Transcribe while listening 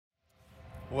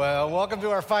Well, welcome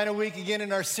to our final week again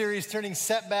in our series, Turning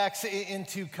Setbacks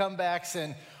into Comebacks.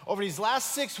 And over these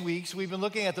last 6 weeks, we've been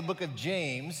looking at the book of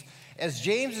James, as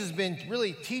James has been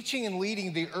really teaching and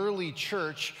leading the early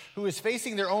church who is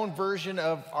facing their own version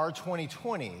of our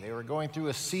 2020. They were going through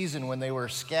a season when they were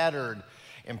scattered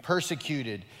and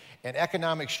persecuted and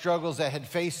economic struggles that had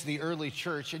faced the early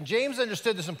church. And James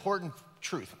understood this important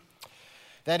truth,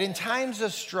 that in times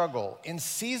of struggle, in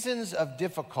seasons of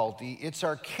difficulty, it's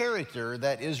our character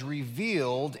that is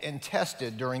revealed and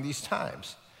tested during these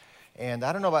times. And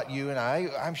I don't know about you and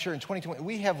I'm sure in 2020,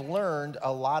 we have learned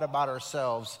a lot about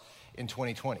ourselves in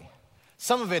 2020.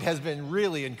 Some of it has been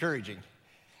really encouraging,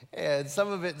 and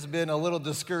some of it's been a little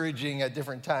discouraging at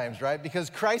different times, right? Because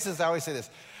crisis, I always say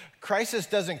this, crisis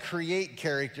doesn't create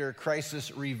character, crisis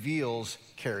reveals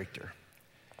character.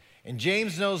 And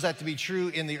James knows that to be true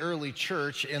in the early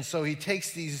church, and so he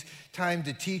takes these time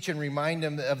to teach and remind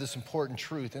them of this important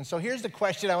truth. And so here's the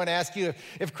question I want to ask you.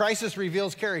 If crisis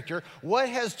reveals character, what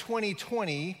has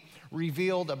 2020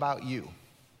 revealed about you?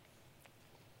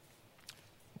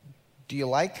 Do you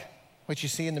like what you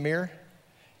see in the mirror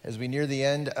as we near the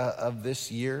end of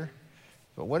this year?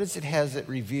 But what has it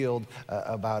revealed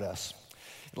about us?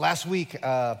 Last week,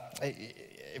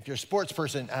 if you're a sports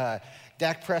person,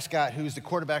 Dak Prescott, who's the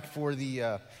quarterback for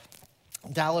the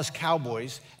Dallas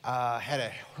Cowboys, had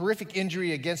a horrific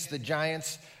injury against the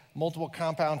Giants, multiple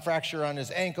compound fracture on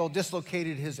his ankle,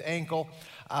 dislocated his ankle.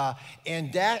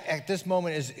 And Dak, at this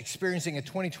moment, is experiencing a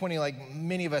 2020 like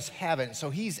many of us haven't, so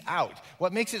he's out.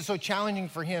 What makes it so challenging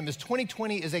for him is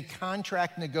 2020 is a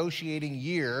contract negotiating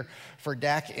year for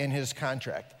Dak and his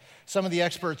contract. Some of the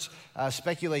experts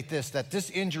speculate that this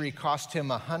injury cost him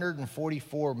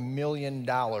 $144 million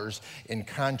in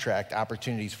contract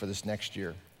opportunities for this next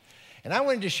year. And I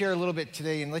wanted to share a little bit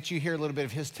today and let you hear a little bit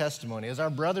of his testimony as our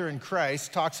brother in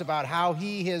Christ talks about how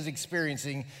he is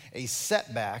experiencing a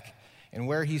setback and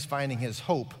where he's finding his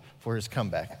hope for his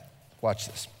comeback. Watch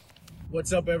this.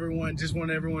 What's up, everyone? Just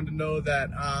want everyone to know that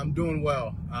I'm doing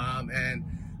well. And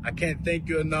I can't thank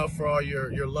you enough for all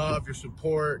your love, your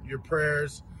support, your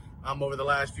prayers. Over the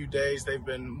last few days, they've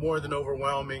been more than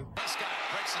overwhelming. Scott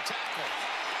breaks the tackle.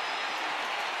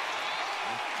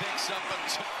 He picks up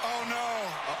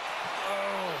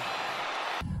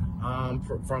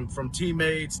From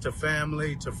teammates to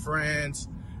family to friends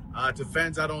to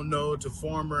fans I don't know to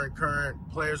former and current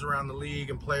players around the league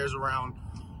and players around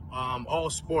all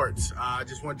sports. I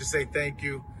just wanted to say thank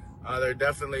you. They're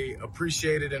definitely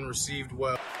appreciated and received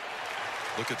well.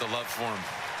 Look at the love for him.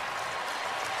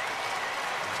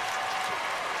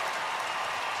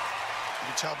 You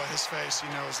can tell by his face, he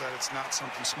knows that it's not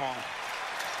something small.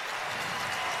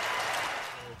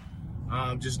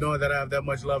 Just knowing that I have that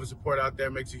much love and support out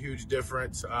there makes a huge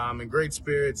difference. In great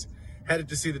spirits, headed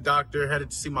to see the doctor, headed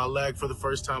to see my leg for the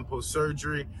first time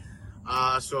post-surgery.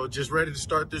 So just ready to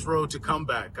start this road to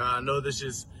comeback. I know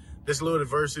this little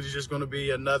adversity is just going to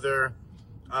be another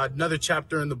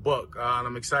chapter in the book. And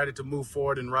I'm excited to move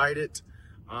forward and write it.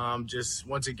 Just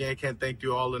once again, can't thank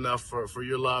you all enough for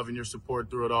your love and your support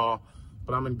through it all.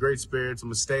 But I'm in great spirits. I'm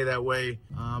gonna stay that way.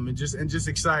 And just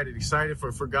excited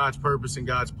for God's purpose and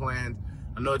God's plan.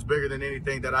 I know it's bigger than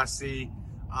anything that I see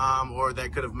or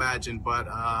that could have imagined, but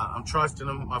I'm trusting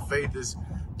him. My faith is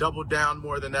doubled down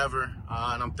more than ever.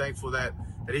 And I'm thankful that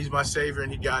he's my savior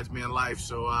and he guides me in life.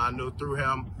 So I know through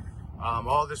him,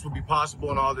 all this will be possible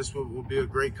and all this will be a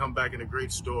great comeback and a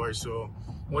great story. So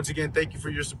once again, thank you for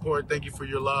your support. Thank you for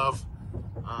your love.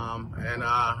 And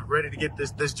ready to get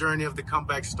this journey of the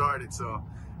comeback started. So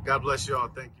God bless you all.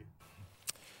 Thank you.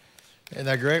 Isn't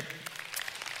that great?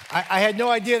 I had no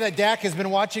idea that Dak has been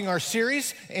watching our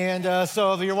series. And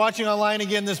so if you're watching online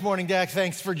again this morning, Dak,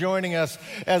 thanks for joining us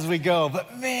as we go.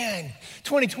 But man,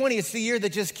 2020, it's the year that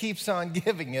just keeps on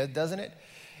giving it, doesn't it?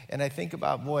 And I think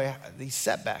about, these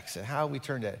setbacks and how we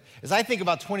turned it. As I think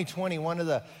about 2020, one of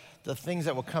the things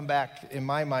that will come back in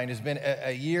my mind has been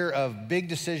a year of big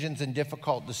decisions and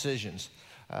difficult decisions.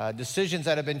 Decisions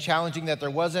that have been challenging, that there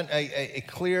wasn't a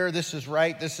clear, this is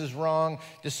right, this is wrong.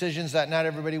 Decisions that not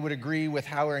everybody would agree with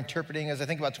how we're interpreting. As I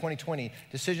think about 2020,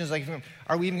 decisions like,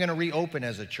 are we even going to reopen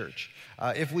as a church?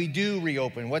 If we do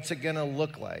reopen, what's it going to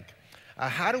look like?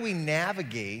 How do we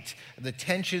navigate the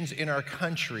tensions in our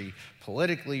country,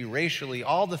 politically, racially?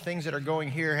 All the things that are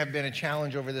going here have been a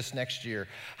challenge over this next year.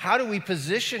 How do we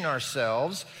position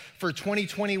ourselves for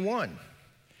 2021?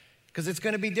 Because it's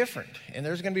going to be different, and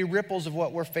there's going to be ripples of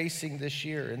what we're facing this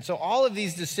year. And so all of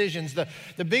these decisions,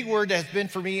 the big word that has been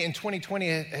for me in 2020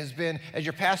 has been, as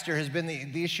your pastor, has been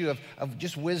the issue of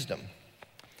just wisdom.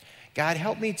 God,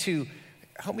 help me to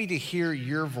hear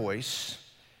your voice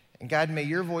And God, may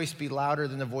your voice be louder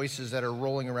than the voices that are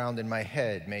rolling around in my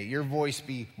head. May your voice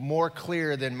be more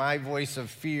clear than my voice of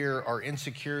fear or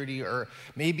insecurity, or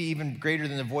maybe even greater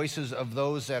than the voices of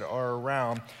those that are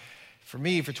around. For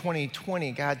me, for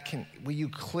 2020, God, will you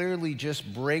clearly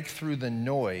just break through the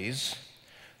noise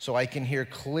so I can hear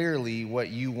clearly what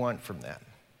you want from that?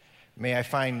 May I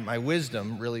find my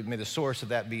wisdom, really, may the source of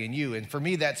that be in you. And for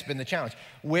me, that's been the challenge.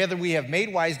 Whether we have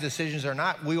made wise decisions or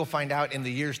not, we will find out in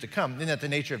the years to come. Isn't that the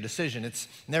nature of decision? It's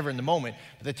never in the moment,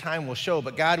 but the time will show.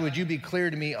 But God, would you be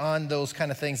clear to me on those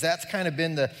kind of things? That's kind of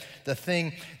been the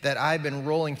thing that I've been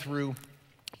rolling through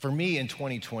for me in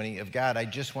 2020 of God, I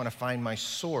just want to find my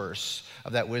source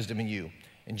of that wisdom in you.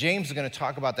 And James is going to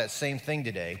talk about that same thing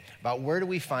today, about where do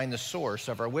we find the source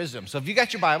of our wisdom. So if you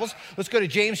got your Bibles, let's go to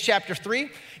James chapter 3.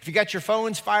 If you got your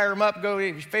phones, fire them up. Go to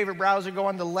your favorite browser. Go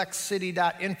on to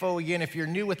lexcity.info. Again, if you're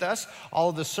new with us, all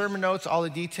of the sermon notes, all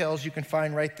the details you can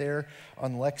find right there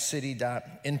on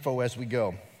lexcity.info as we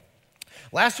go.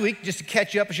 Last week, just to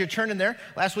catch you up as you're turning there,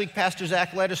 last week Pastor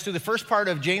Zach led us through the first part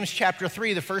of James chapter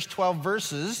 3, the first 12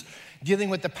 verses, dealing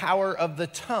with the power of the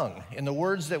tongue and the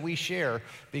words that we share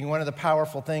being one of the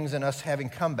powerful things in us having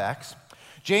comebacks.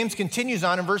 James continues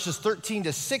on in verses 13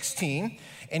 to 16,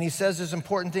 and he says this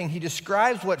important thing. He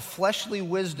describes what fleshly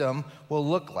wisdom will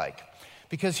look like.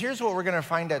 Because here's what we're going to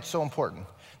find out so important,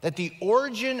 that the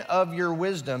origin of your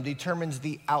wisdom determines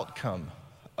the outcome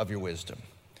of your wisdom.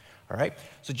 All right?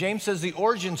 So James says the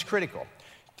origin's critical.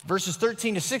 Verses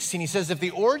 13 to 16, he says, if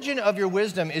the origin of your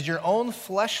wisdom is your own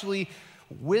fleshly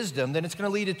wisdom, then it's going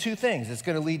to lead to two things. It's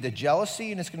going to lead to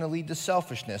jealousy and it's going to lead to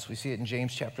selfishness. We see it in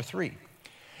James chapter 3.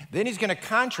 Then he's going to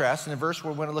contrast, in the verse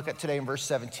we're going to look at today in verse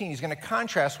 17, he's going to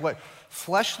contrast what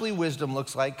fleshly wisdom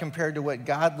looks like compared to what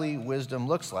godly wisdom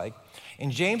looks like.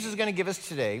 And James is going to give us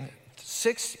today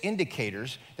 6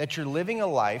 indicators that you're living a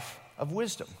life of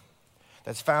wisdom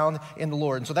that's found in the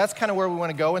Lord. And so that's kind of where we want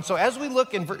to go. And so as we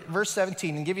look in verse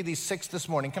 17 and give you these 6 this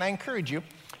morning, can I encourage you,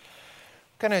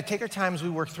 kind of take our time as we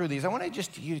work through these. I want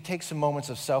you to take some moments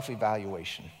of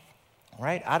self-evaluation,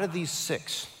 right? Out of these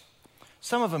 6,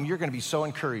 some of them you're going to be so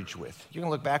encouraged with. You're going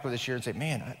to look back with this year and say,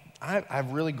 man,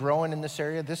 I'm really growing in this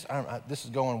area. This is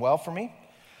going well for me.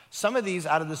 Some of these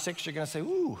out of the 6, you're going to say,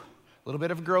 ooh, a little bit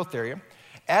of a growth area.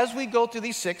 As we go through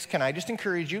these 6, can I just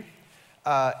encourage you,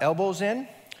 elbows in,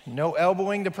 no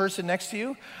elbowing the person next to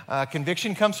you.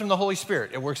 Conviction comes from the Holy Spirit.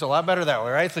 It works a lot better that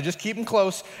way, right? So just keep them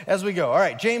close as we go. All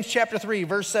right, James chapter 3,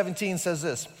 verse 17 says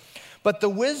this. But the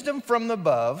wisdom from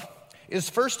above is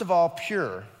first of all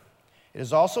pure. It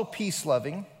is also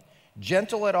peace-loving,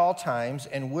 gentle at all times,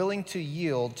 and willing to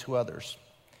yield to others.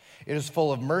 It is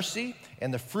full of mercy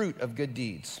and the fruit of good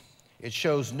deeds. It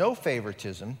shows no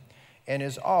favoritism and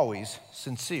is always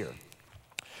sincere.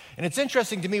 And it's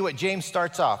interesting to me what James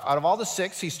starts off. Out of all the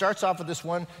 6, he starts off with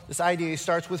this idea. He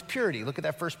starts with purity. Look at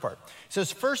that first part. He says,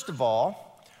 first of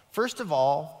all,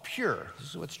 pure. This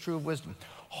is what's true of wisdom.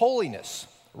 Holiness,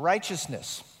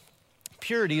 righteousness,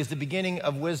 purity is the beginning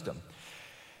of wisdom.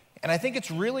 And I think it's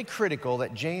really critical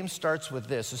that James starts with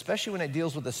this, especially when it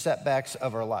deals with the setbacks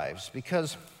of our lives.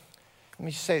 Because, let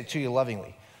me say it to you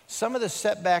lovingly, some of the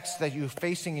setbacks that you're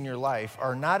facing in your life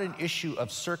are not an issue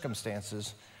of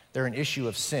circumstances, they're an issue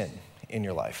of sin in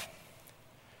your life.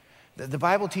 The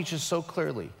Bible teaches so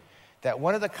clearly that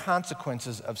one of the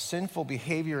consequences of sinful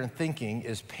behavior and thinking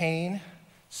is pain,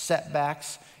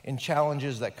 setbacks, and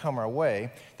challenges that come our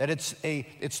way, that it's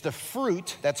the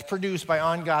fruit that's produced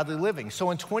by ungodly living.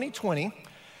 So in 2020,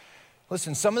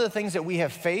 listen, some of the things that we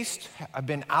have faced have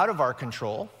been out of our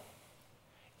control,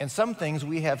 and some things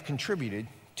we have contributed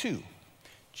to.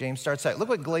 James starts out, look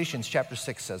what Galatians chapter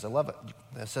 6 says. I love it.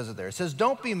 It says it there. It says,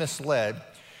 don't be misled.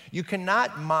 You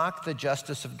cannot mock the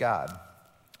justice of God.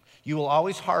 You will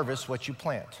always harvest what you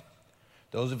plant.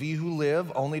 Those of you who live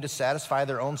only to satisfy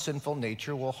their own sinful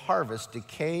nature will harvest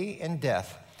decay and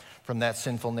death from that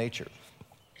sinful nature.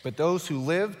 But those who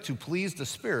live to please the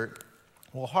Spirit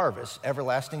will harvest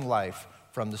everlasting life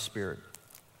from the Spirit.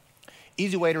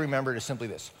 Easy way to remember it is simply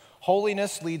this.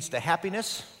 Holiness leads to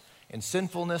happiness, and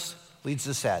sinfulness leads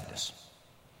to sadness.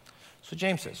 So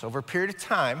James says, over a period of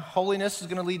time, holiness is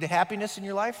going to lead to happiness in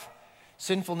your life.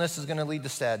 Sinfulness is going to lead to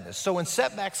sadness. So when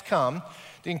setbacks come,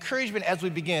 the encouragement as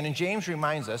we begin, and James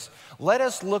reminds us, let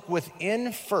us look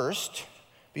within first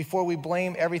before we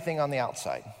blame everything on the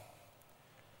outside. He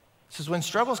says, when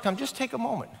struggles come, just take a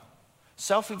moment.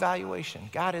 Self-evaluation.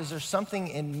 God, is there something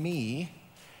in me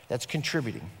that's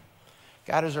contributing?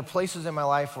 God, is there places in my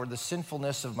life where the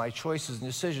sinfulness of my choices and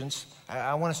decisions,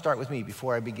 I want to start with me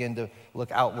before I begin to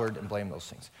look outward and blame those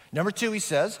things. Number 2, he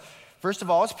says, first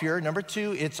of all, it's pure. Number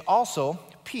 2, it's also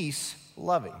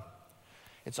peace-loving.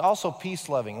 It's also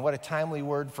peace-loving. What a timely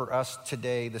word for us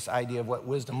today, this idea of what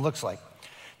wisdom looks like.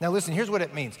 Now listen, here's what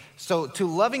it means. So to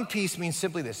loving peace means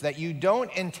simply this, that you don't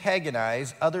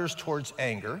antagonize others towards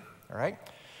anger, all right?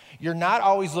 You're not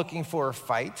always looking for a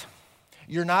fight.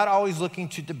 You're not always looking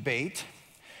to debate.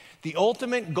 The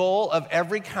ultimate goal of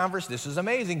every conversation, this is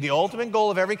amazing, the ultimate goal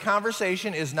of every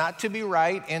conversation is not to be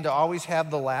right and to always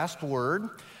have the last word.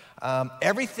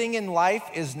 Everything in life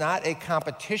is not a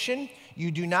competition. You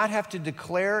do not have to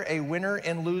declare a winner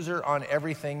and loser on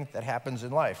everything that happens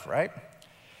in life, right?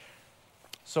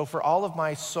 So for all of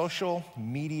my social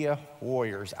media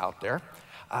warriors out there,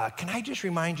 can I just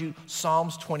remind you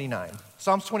Psalms 29?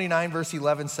 Psalms 29 verse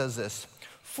 11 says this,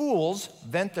 "Fools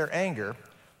vent their anger,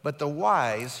 but the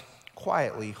wise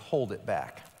quietly hold it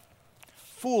back."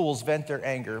 Fools vent their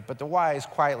anger, but the wise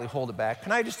quietly hold it back.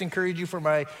 Can I just encourage you for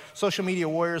my social media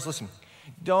warriors, listen,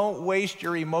 don't waste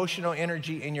your emotional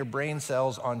energy and your brain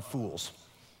cells on fools.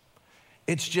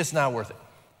 It's just not worth it.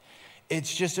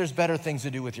 It's just there's better things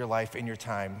to do with your life and your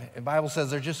time. The Bible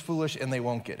says they're just foolish and they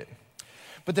won't get it.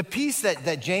 But the peace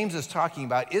that James is talking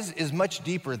about is much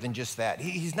deeper than just that.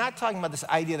 He's not talking about this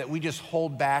idea that we just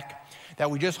hold back, that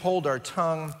we just hold our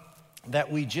tongue,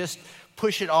 that we just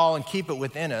push it all and keep it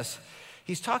within us.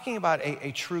 He's talking about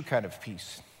a true kind of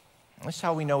peace. That's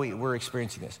how we know we're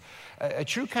experiencing this. A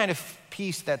true kind of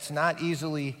peace that's not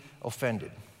easily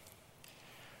offended.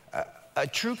 A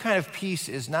true kind of peace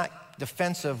is not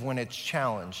defensive when it's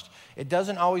challenged. It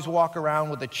doesn't always walk around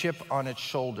with a chip on its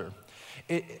shoulder.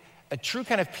 A true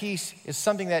kind of peace is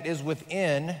something that is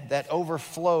within, that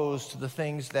overflows to the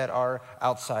things that are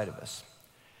outside of us.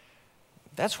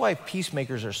 That's why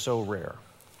peacemakers are so rare.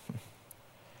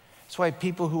 That's why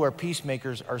people who are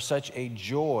peacemakers are such a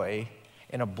joy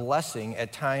and a blessing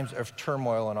at times of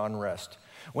turmoil and unrest.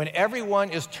 When everyone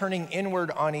is turning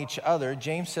inward on each other,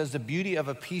 James says the beauty of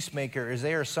a peacemaker is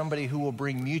they are somebody who will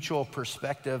bring mutual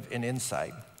perspective and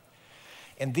insight.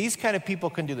 And these kind of people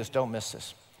can do this. Don't miss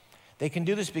this. They can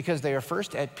do this because they are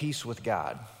first at peace with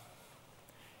God,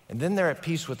 and then they're at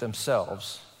peace with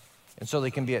themselves, and so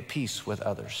they can be at peace with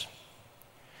others.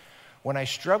 When I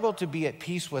struggle to be at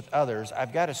peace with others,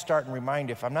 I've got to start and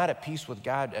remind, if I'm not at peace with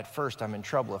God at first, I'm in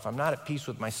trouble. If I'm not at peace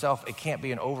with myself, it can't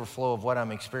be an overflow of what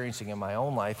I'm experiencing in my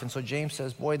own life. And so James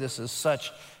says, boy, this is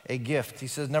such a gift. He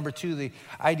says, number two, the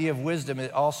idea of wisdom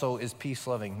also is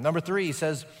peace-loving. Number three, he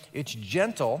says, it's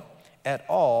gentle at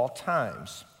all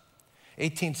times.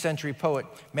 18th century poet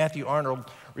Matthew Arnold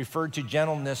referred to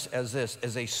gentleness as this,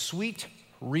 as a sweet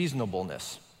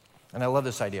reasonableness. And I love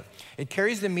this idea. It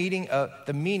carries the meaning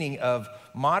of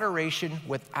moderation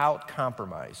without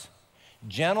compromise,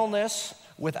 gentleness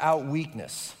without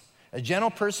weakness. A gentle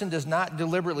person does not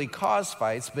deliberately cause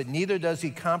fights, but neither does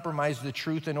he compromise the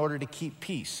truth in order to keep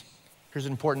peace. Here's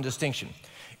an important distinction.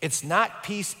 It's not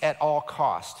peace at all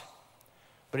cost,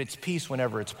 but it's peace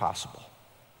whenever it's possible.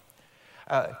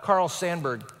 Carl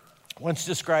Sandburg once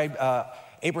described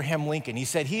Abraham Lincoln. He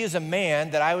said, he is a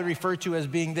man that I would refer to as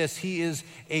being this. He is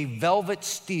a velvet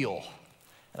steel.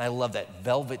 And I love that,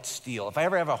 velvet steel. If I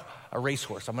ever have a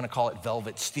racehorse, I'm going to call it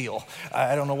Velvet Steel.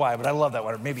 I don't know why, but I love that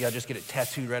one. Or maybe I'll just get it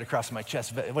tattooed right across my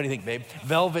chest. What do you think, babe?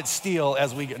 Velvet Steel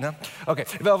as we go. No? Okay,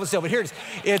 Velvet Steel. But here it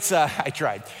is. I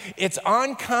tried. It's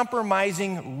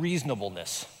uncompromising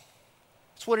reasonableness.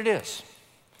 That's what it is.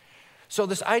 So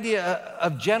this idea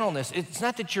of gentleness, it's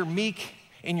not that you're meek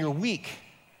and you're weak.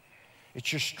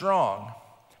 It's you're strong,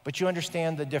 but you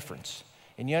understand the difference.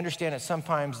 And you understand that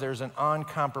sometimes there's an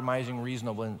uncompromising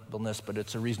reasonableness, but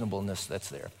it's a reasonableness that's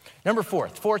there. Number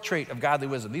fourth trait of godly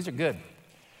wisdom. These are good.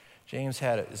 James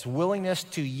had it. It's willingness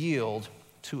to yield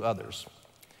to others.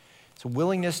 It's a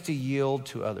willingness to yield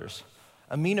to others.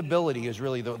 Amenability is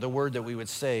really the word that we would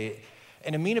say.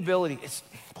 And amenability, it's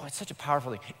such a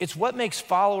powerful thing. It's what makes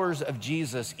followers of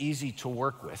Jesus easy to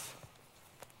work with.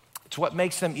 It's what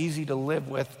makes them easy to live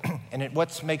with, and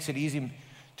what makes it easy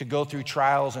to go through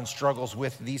trials and struggles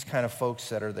with these kind of folks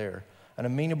that are there. An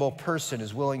amenable person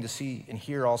is willing to see and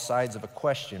hear all sides of a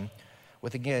question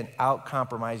with, again, out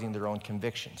compromising their own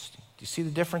convictions. Do you see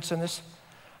the difference in this?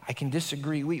 I can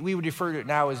disagree. We would refer to it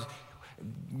now as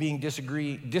being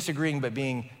disagreeing but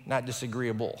being not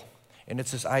disagreeable. And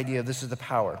it's this idea of this is the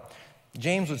power.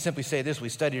 James would simply say this, we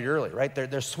studied it earlier, right?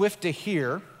 They're swift to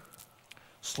hear,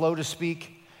 slow to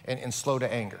speak, and slow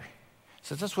to anger.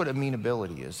 So that's what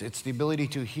amenability is. It's the ability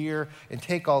to hear and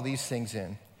take all these things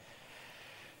in.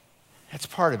 That's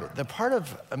part of it. The part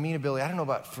of amenability, I don't know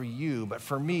about for you, but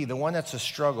for me, the one that's a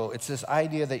struggle, it's this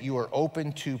idea that you are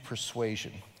open to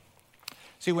persuasion.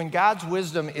 See, when God's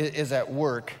wisdom is at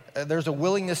work, there's a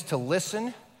willingness to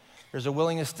listen, There's a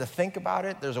willingness to think about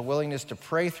it. There's a willingness to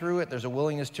pray through it. There's a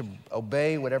willingness to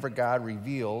obey whatever God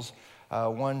reveals.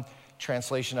 One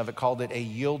translation of it called it a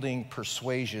yielding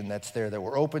persuasion that's there, that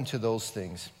we're open to those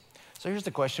things. So here's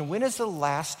the question. When is the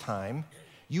last time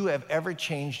you have ever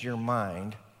changed your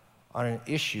mind on an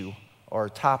issue or a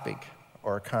topic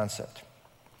or a concept?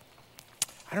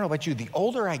 I don't know about you. The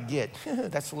older I get,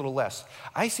 that's a little less.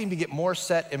 I seem to get more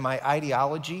set in my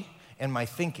ideology and my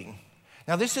thinking.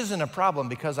 Now, this isn't a problem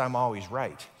because I'm always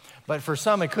right, but for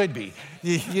some it could be.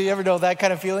 You ever know that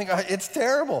kind of feeling? It's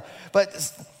terrible.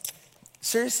 But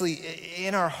seriously,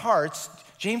 in our hearts,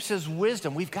 James says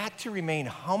wisdom. We've got to remain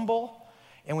humble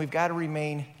and we've got to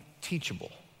remain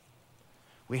teachable.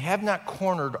 We have not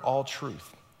cornered all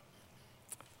truth.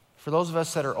 For those of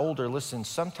us that are older, listen,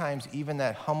 sometimes even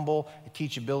that humble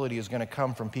teachability is going to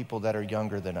come from people that are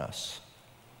younger than us.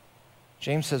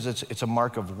 James says it's a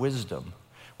mark of wisdom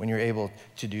when you're able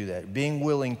to do that, being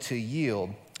willing to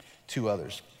yield to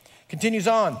others. Continues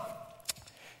on.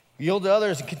 Yield to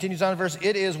others, and continues on in verse.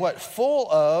 It is what?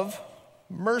 Full of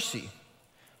mercy.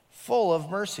 Full of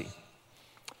mercy.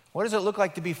 What does it look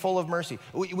like to be full of mercy?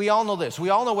 We all know this. We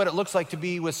all know what it looks like to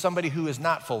be with somebody who is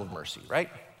not full of mercy, right?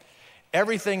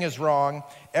 Everything is wrong.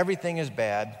 Everything is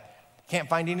bad. Can't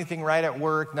find anything right at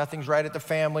work. Nothing's right at the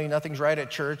family. Nothing's right at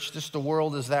church. Just the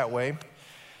world is that way.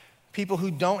 People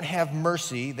who don't have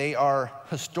mercy, they are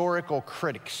historical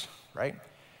critics, right?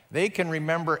 They can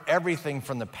remember everything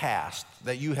from the past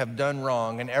that you have done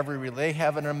wrong, and they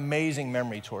have an amazing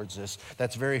memory towards this.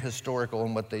 That's very historical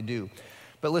in what they do.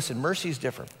 But listen, mercy is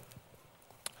different.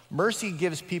 Mercy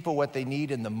gives people what they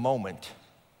need in the moment,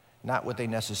 not what they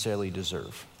necessarily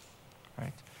deserve,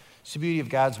 right? It's the beauty of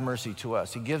God's mercy to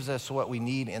us. He gives us what we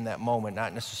need in that moment,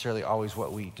 not necessarily always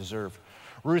what we deserve.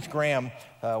 Ruth Graham,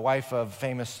 wife of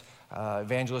famous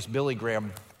evangelist Billy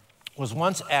Graham, was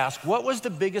once asked, what was the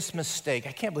biggest mistake?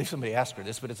 I can't believe somebody asked her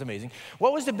this, but it's amazing.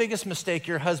 What was the biggest mistake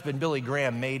your husband, Billy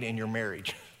Graham, made in your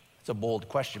marriage? It's a bold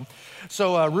question.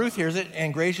 So Ruth hears it,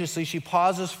 and graciously she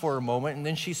pauses for a moment, and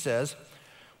then she says,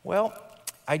 well,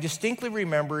 I distinctly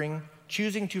remembering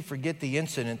choosing to forget the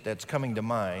incident that's coming to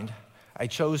mind. I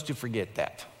chose to forget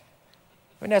that.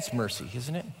 I mean, that's mercy,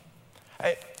 isn't it?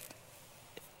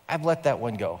 I've let that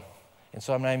one go. And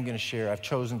so I'm not even going to share. I've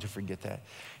chosen to forget that.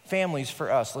 Families,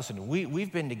 for us, listen,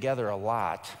 we've been together a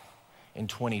lot in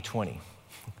 2020.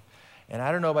 And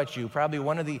I don't know about you, probably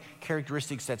one of the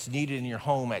characteristics that's needed in your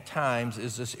home at times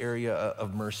is this area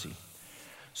of mercy.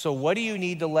 So what do you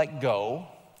need to let go?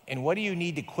 And what do you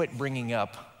need to quit bringing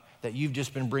up that you've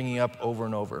just been bringing up over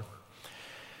and over?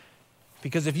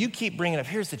 Because if you keep bringing up,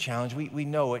 here's the challenge. We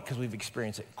know it because we've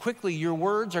experienced it. Quickly, your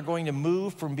words are going to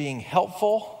move from being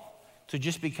helpful to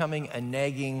just becoming a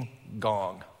nagging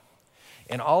gong.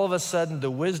 And all of a sudden,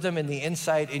 the wisdom and the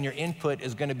insight in your input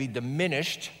is going to be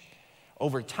diminished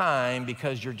over time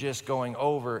because you're just going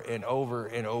over and over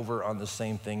and over on the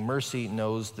same thing. Mercy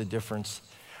knows the difference.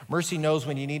 Mercy knows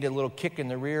when you need a little kick in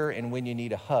the rear and when you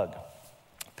need a hug.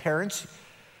 Parents,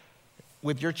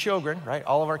 with your children, right?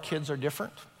 All of our kids are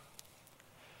different.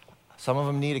 Some of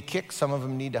them need a kick, some of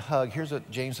them need a hug. Here's what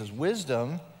James says.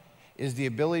 Wisdom is the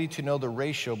ability to know the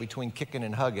ratio between kicking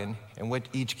and hugging and what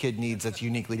each kid needs that's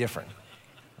uniquely different,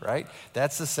 right?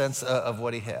 That's the sense of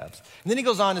what he has. And then he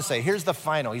goes on to say, here's the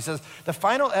final. He says, the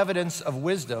final evidence of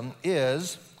wisdom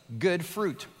is good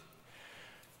fruit.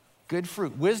 Good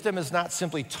fruit. Wisdom is not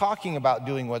simply talking about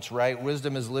doing what's right.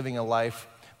 Wisdom is living a life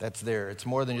that's there. It's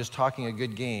more than just talking a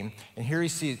good game. And here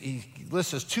he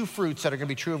lists us two fruits that are going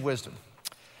to be true of wisdom.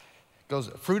 It goes,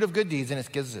 fruit of good deeds, and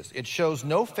it gives this. It shows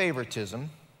no favoritism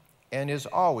and is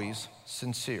always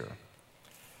sincere.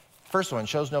 First one,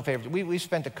 shows no favoritism. We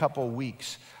spent a couple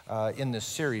weeks in this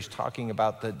series talking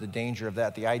about the danger of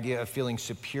that, the idea of feeling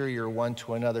superior one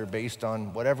to another based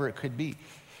on whatever it could be.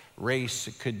 Race,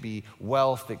 it could be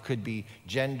wealth, it could be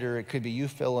gender, it could be you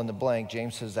fill in the blank.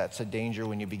 James says that's a danger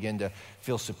when you begin to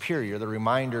feel superior. The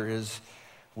reminder is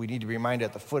we need to be reminded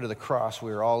at the foot of the cross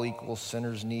we are all equal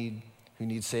sinners who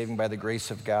need saving by the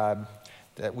grace of God,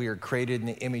 that we are created in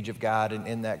the image of God, and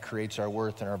in that creates our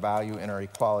worth and our value and our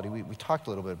equality. We talked a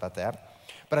little bit about that.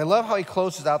 But I love how he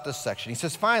closes out this section. He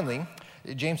says, finally,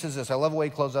 James says this, I love the way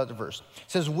he closes out the verse. He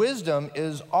says, wisdom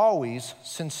is always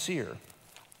sincere.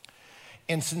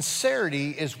 And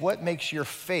sincerity is what makes your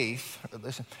faith,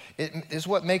 listen, it is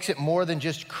what makes it more than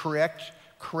just correct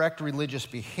religious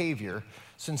behavior.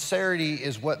 Sincerity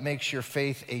is what makes your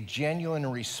faith a genuine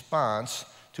response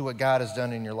to what God has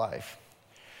done in your life.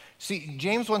 See,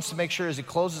 James wants to make sure as he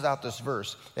closes out this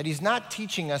verse that he's not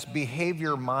teaching us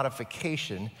behavior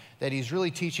modification, that he's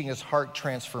really teaching us heart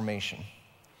transformation.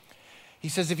 He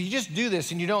says, if you just do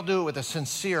this and you don't do it with a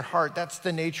sincere heart, that's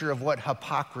the nature of what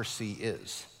hypocrisy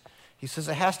is. He says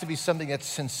it has to be something that's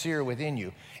sincere within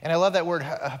you. And I love that word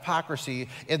hypocrisy.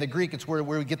 In the Greek, it's where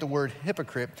we get the word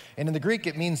hypocrite. And in the Greek,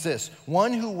 it means this: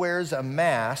 one who wears a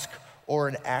mask or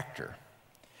an actor.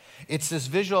 It's this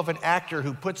visual of an actor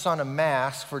who puts on a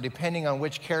mask for depending on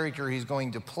which character he's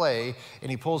going to play,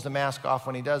 and he pulls the mask off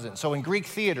when he doesn't. So in Greek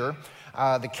theater,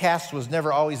 the cast was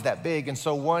never always that big, and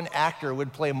so one actor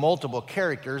would play multiple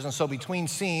characters, and so between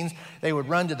scenes, they would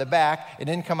run to the back and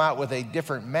then come out with a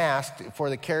different mask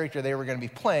for the character they were going to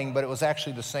be playing, but it was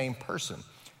actually the same person.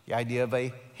 The idea of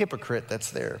a hypocrite that's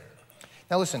there.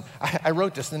 Now listen, I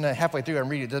wrote this, and then halfway through I'm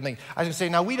reading it. I was going to say,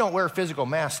 now we don't wear physical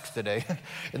masks today.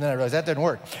 And then I realized that didn't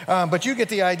work. But you get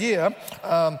the idea.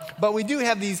 But we do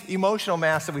have these emotional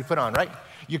masks that we put on, right?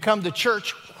 You come to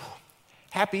church,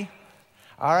 happy.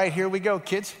 All right, here we go,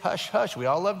 kids. Hush, hush. We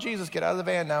all love Jesus. Get out of the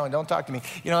van now and don't talk to me.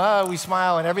 We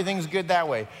smile and everything's good that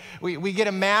way. We get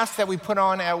a mask that we put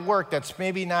on at work that's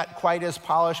maybe not quite as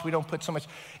polished. We don't put so much.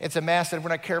 It's a mask that, if we're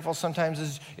not careful, sometimes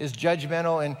is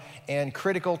judgmental and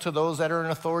critical to those that are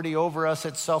in authority over us.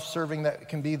 It's self-serving that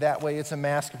can be that way. It's a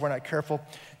mask, if we're not careful,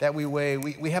 that we weigh.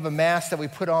 We have a mask that we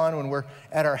put on when we're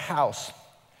at our house.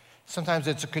 Sometimes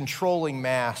it's a controlling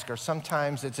mask, or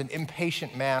sometimes it's an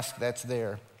impatient mask that's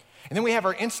there. And then we have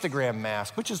our Instagram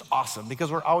mask, which is awesome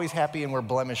because we're always happy and we're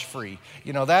blemish-free.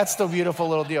 That's the beautiful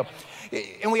little deal.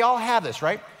 And we all have this,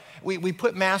 right? We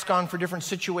put masks on for different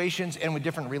situations and with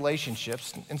different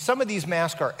relationships. And some of these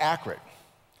masks are accurate.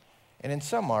 And in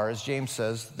some are, as James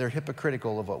says, they're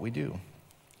hypocritical of what we do.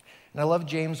 And I love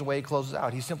James the way he closes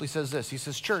out. He simply says this. He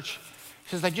says, church,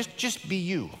 he says, just be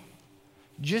you.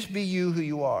 Just be you who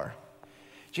you are.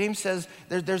 James says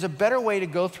there's a better way to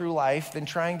go through life than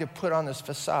trying to put on this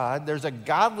facade. There's a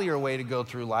godlier way to go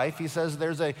through life. He says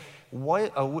there's a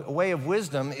way of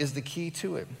wisdom is the key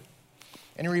to it.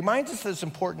 And he reminds us of this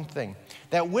important thing,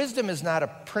 that wisdom is not a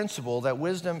principle, that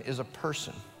wisdom is a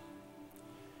person.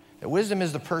 That wisdom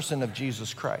is the person of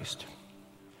Jesus Christ.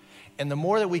 And the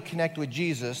more that we connect with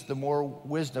Jesus, the more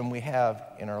wisdom we have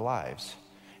in our lives.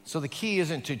 So the key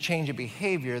isn't to change a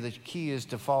behavior. The key is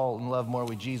to fall in love more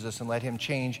with Jesus and let him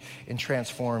change and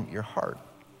transform your heart.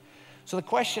 So the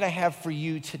question I have for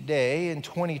you today in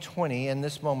 2020 in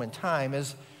this moment in time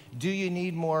is, do you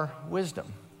need more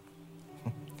wisdom?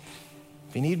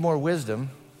 If you need more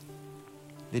wisdom,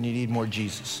 then you need more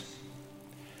Jesus.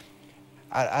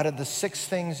 Out of the 6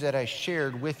 things that I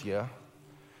shared with you,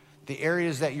 the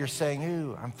areas that you're saying,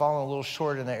 ooh, I'm falling a little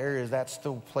short in the areas, that's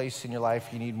the place in your life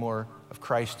you need more of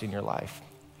Christ in your life.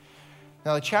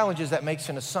 Now, the challenge is that makes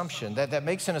an assumption. That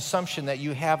makes an assumption that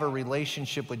you have a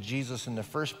relationship with Jesus in the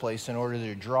first place in order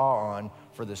to draw on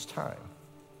for this time.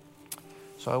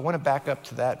 So I want to back up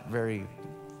to that very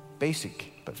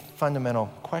basic but fundamental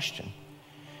question,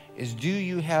 is do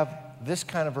you have this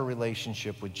kind of a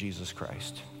relationship with Jesus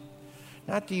Christ?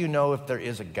 Not do you know if there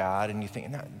is a God and you think,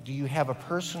 do you have a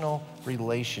personal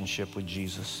relationship with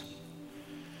Jesus?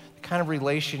 The kind of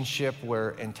relationship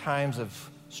where in times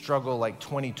of struggle like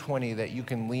 2020 that you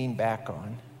can lean back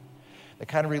on. The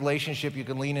kind of relationship you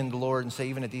can lean into the Lord and say,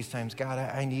 even at these times, God,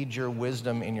 I need your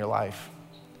wisdom in your life.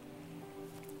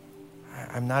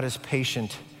 I'm not as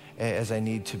patient as I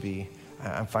need to be.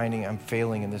 I'm finding I'm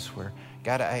failing in this where,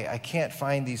 God, I can't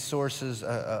find these sources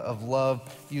of love.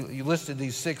 You listed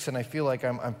these 6, and I feel like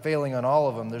I'm failing on all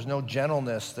of them. There's no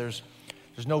gentleness. There's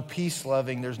no peace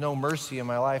loving. There's no mercy in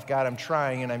my life. God, I'm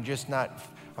trying, and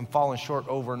I'm falling short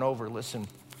over and over. Listen,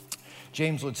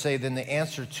 James would say then the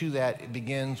answer to that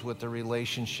begins with the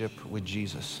relationship with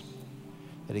Jesus,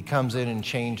 that he comes in and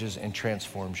changes and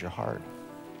transforms your heart.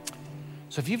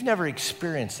 So if you've never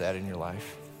experienced that in your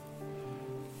life,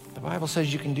 the Bible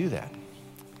says you can do that.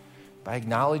 By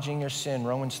acknowledging your sin,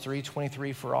 Romans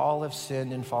 3:23, for all have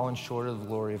sinned and fallen short of the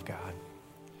glory of God.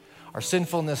 Our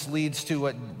sinfulness leads to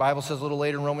what the Bible says a little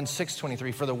later in Romans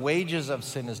 6:23, for the wages of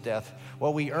sin is death.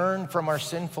 What we earn from our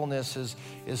sinfulness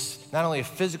is not only a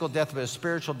physical death, but a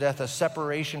spiritual death, a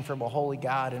separation from a holy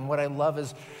God. And what I love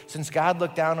is, since God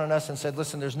looked down on us and said,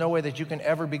 listen, there's no way that you can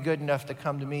ever be good enough to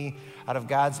come to me, out of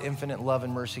God's infinite love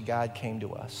and mercy, God came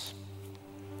to us.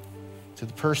 To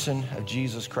the person of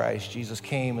Jesus Christ, Jesus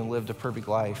came and lived a perfect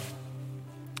life.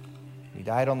 He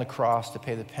died on the cross to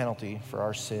pay the penalty for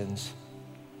our sins.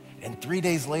 And 3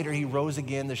 days later, he rose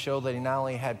again to show that he not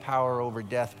only had power over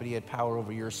death, but he had power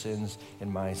over your sins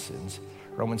and my sins.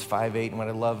 Romans 5:8, and what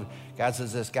I love, God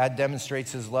says this, God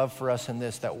demonstrates his love for us in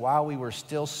this, that while we were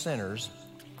still sinners,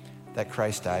 that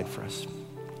Christ died for us.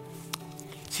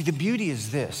 See, the beauty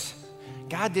is this.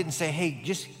 God didn't say, hey,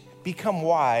 just become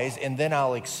wise and then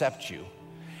I'll accept you.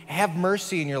 have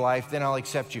mercy in your life, then I'll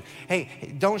accept you.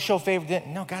 Hey, don't show favor.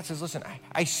 No, God says, listen,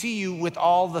 I see you with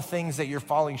all the things that you're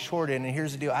falling short in, and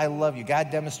here's the deal. I love you.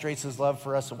 God demonstrates his love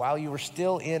for us. While you were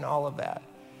still in all of that,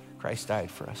 Christ died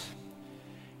for us.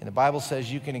 And the Bible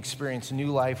says you can experience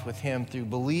new life with him through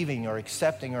believing or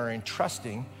accepting or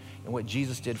entrusting in what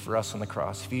Jesus did for us on the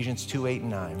cross. Ephesians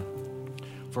 2:8-9.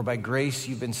 For by grace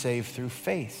you've been saved through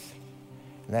faith,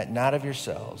 and that not of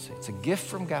yourselves. It's a gift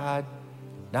from God,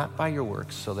 not by your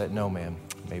works, so that no man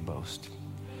may boast.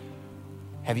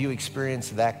 Have you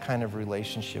experienced that kind of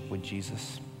relationship with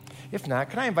Jesus? If not,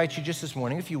 can I invite you just this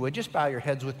morning, if you would, just bow your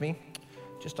heads with me,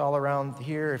 just all around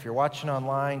here. If you're watching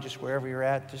online, just wherever you're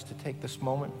at, just to take this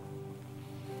moment.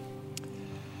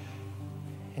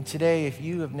 And today, if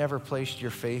you have never placed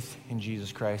your faith in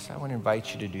Jesus Christ, I want to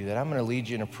invite you to do that. I'm going to lead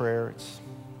you in a prayer. It's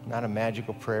not a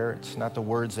magical prayer. It's not the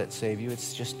words that save you.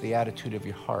 It's just the attitude of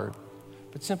your heart.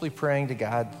 But simply praying to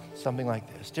God something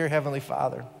like this. Dear Heavenly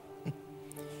Father,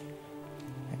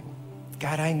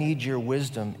 God, I need your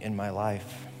wisdom in my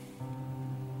life.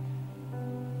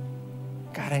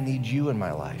 God, I need you in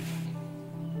my life.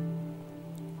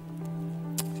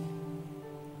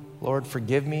 Lord,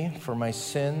 forgive me for my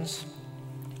sins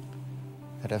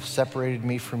that have separated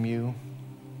me from you.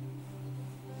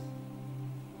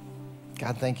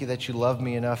 God, thank you that you love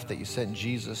me enough that you sent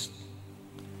Jesus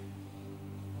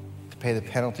to pay the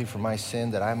penalty for my sin,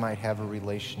 that I might have a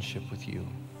relationship with you.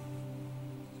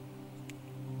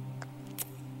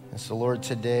 And so, Lord,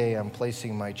 today I'm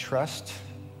placing my trust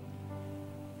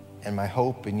and my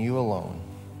hope in you alone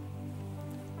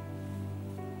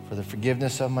for the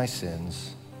forgiveness of my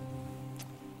sins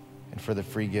and for the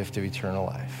free gift of eternal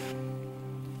life.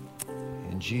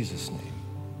 In Jesus' name,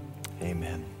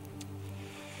 amen.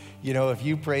 You know, if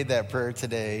you prayed that prayer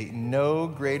today, no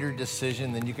greater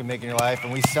decision than you can make in your life,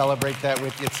 and we celebrate that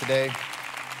with you today.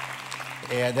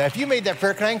 And if you made that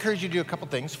prayer, can I encourage you to do a couple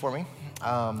things for me?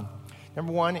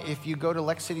 Number one, if you go to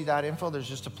lexcity.info, there's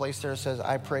just a place there that says,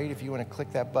 I prayed. If you want to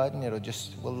click that button,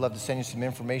 we'll love to send you some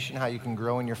information how you can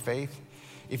grow in your faith.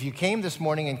 If you came this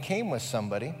morning and came with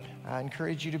somebody, I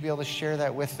encourage you to be able to share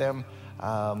that with them.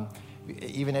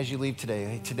 Even as you leave today,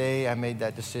 hey, today I made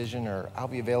that decision, or I'll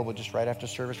be available just right after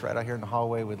service, right out here in the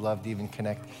hallway. We'd love to even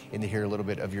connect and to hear a little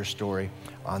bit of your story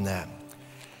on that.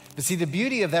 But see, the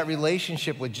beauty of that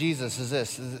relationship with Jesus is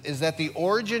this, is that the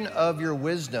origin of your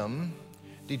wisdom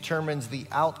determines the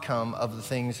outcome of the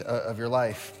things of your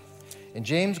life. And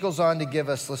James goes on to give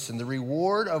us, listen, the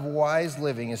reward of wise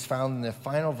living is found in the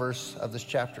final verse of this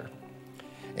chapter.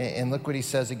 And look what he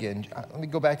says again. Let me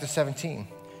go back to 17.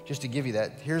 Just to give you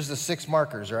that. Here's the 6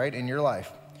 markers, right, in your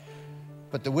life.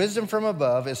 But the wisdom from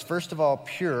above is first of all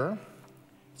pure.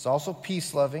 It's also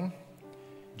peace-loving,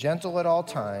 gentle at all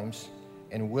times,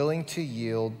 and willing to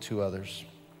yield to others.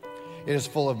 It is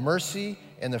full of mercy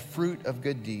and the fruit of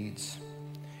good deeds.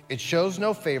 It shows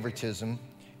no favoritism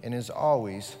and is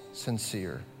always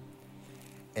sincere.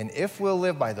 And if we'll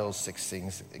live by those 6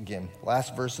 things, again,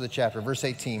 last verse of the chapter, verse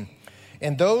 18,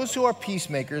 and those who are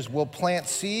peacemakers will plant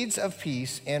seeds of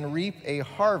peace and reap a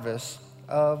harvest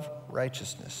of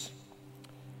righteousness.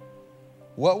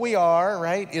 What we are,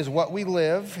 right, is what we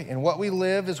live, and what we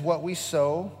live is what we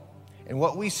sow, and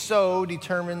what we sow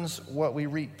determines what we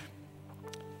reap.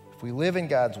 If we live in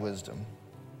God's wisdom,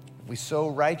 if we sow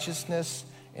righteousness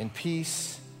and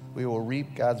peace, we will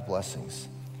reap God's blessings.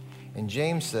 And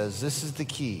James says this is the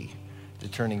key to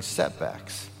turning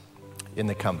setbacks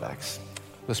into comebacks.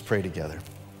 Let's pray together.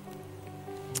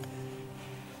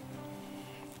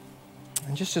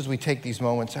 And just as we take these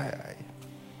moments, I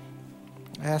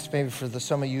ask maybe for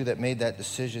some of you that made that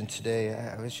decision today,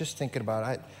 I was just thinking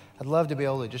about it. I'd love to be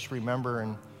able to just remember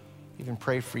and even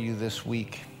pray for you this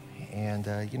week. And,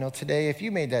 today, if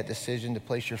you made that decision to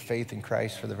place your faith in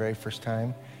Christ for the very first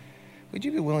time, would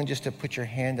you be willing just to put your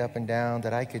hand up and down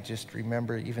that I could just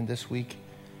remember even this week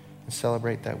and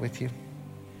celebrate that with you?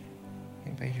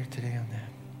 Anybody here today on that?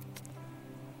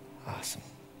 Awesome.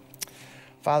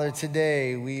 Father,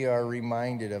 today we are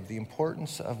reminded of the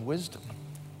importance of wisdom.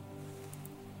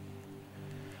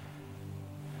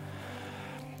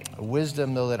 A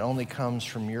wisdom, though, that only comes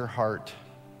from your heart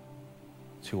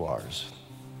to ours.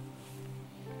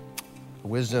 A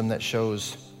wisdom that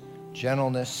shows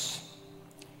gentleness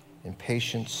and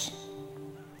patience.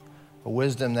 A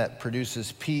wisdom that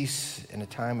produces peace in a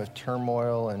time of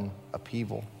turmoil and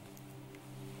upheaval.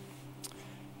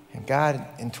 And God,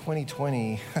 in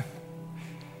 2020,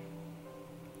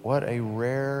 what a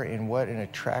rare and what an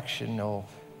attractional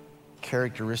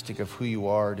characteristic of who you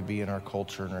are to be in our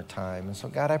culture and our time. And so,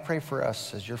 God, I pray for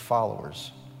us as your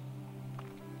followers.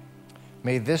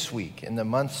 May this week, in the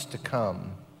months to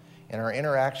come, in our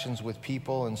interactions with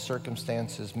people and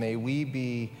circumstances, may we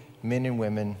be men and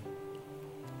women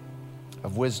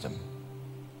of wisdom,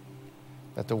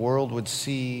 that the world would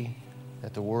see,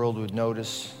 that the world would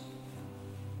notice,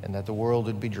 and that the world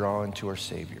would be drawn to our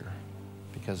Savior,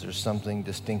 because there's something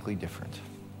distinctly different.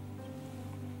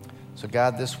 So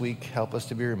God, this week, help us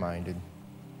to be reminded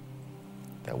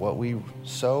that what we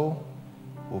sow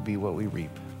will be what we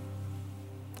reap.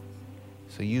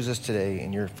 So use us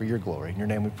today for your glory. In your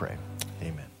name we pray.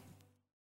 Amen.